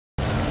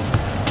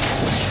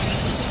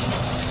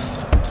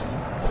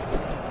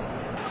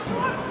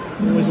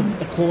Always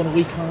a corner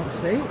we can't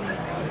see.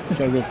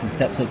 Joe Wilson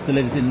steps up,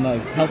 delivers in low,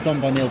 helped on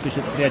by Neil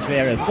Bishop to the edge of the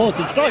area.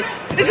 Wollerton strikes,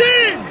 it's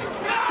in!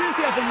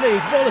 Trinity have the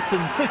lead.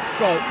 Wollerton, crisp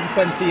strike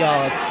from 20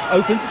 yards,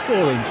 opens the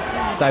scoring.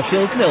 South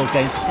Shields 0,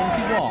 games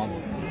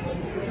 21.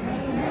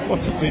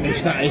 What a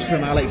finish that is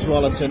from Alex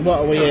Wollerton. What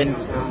are we in?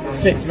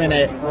 5th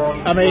minute.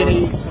 I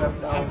mean,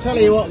 I'll tell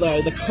you what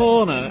though, the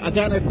corner, I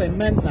don't know if they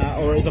meant that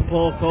or it was a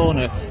poor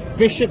corner.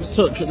 Bishop's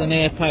touch at the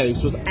near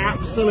post was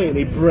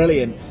absolutely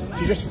brilliant.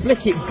 To just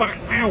flick it back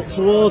out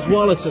towards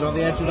Wollerton on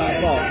the edge of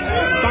that box.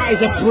 That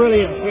is a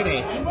brilliant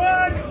finish.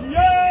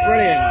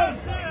 Brilliant.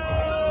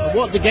 And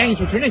what the games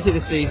for Trinity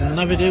this season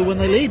never do when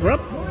they lead, Rob.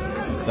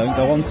 Don't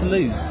go on to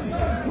lose.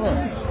 Well,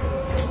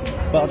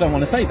 but I don't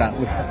want to say that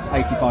with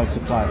 85 to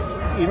play.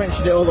 You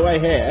mentioned it all the way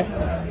here.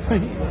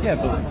 Yeah,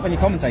 but when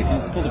you're commentating,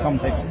 it's called a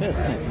commentator's curse,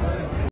 isn't it?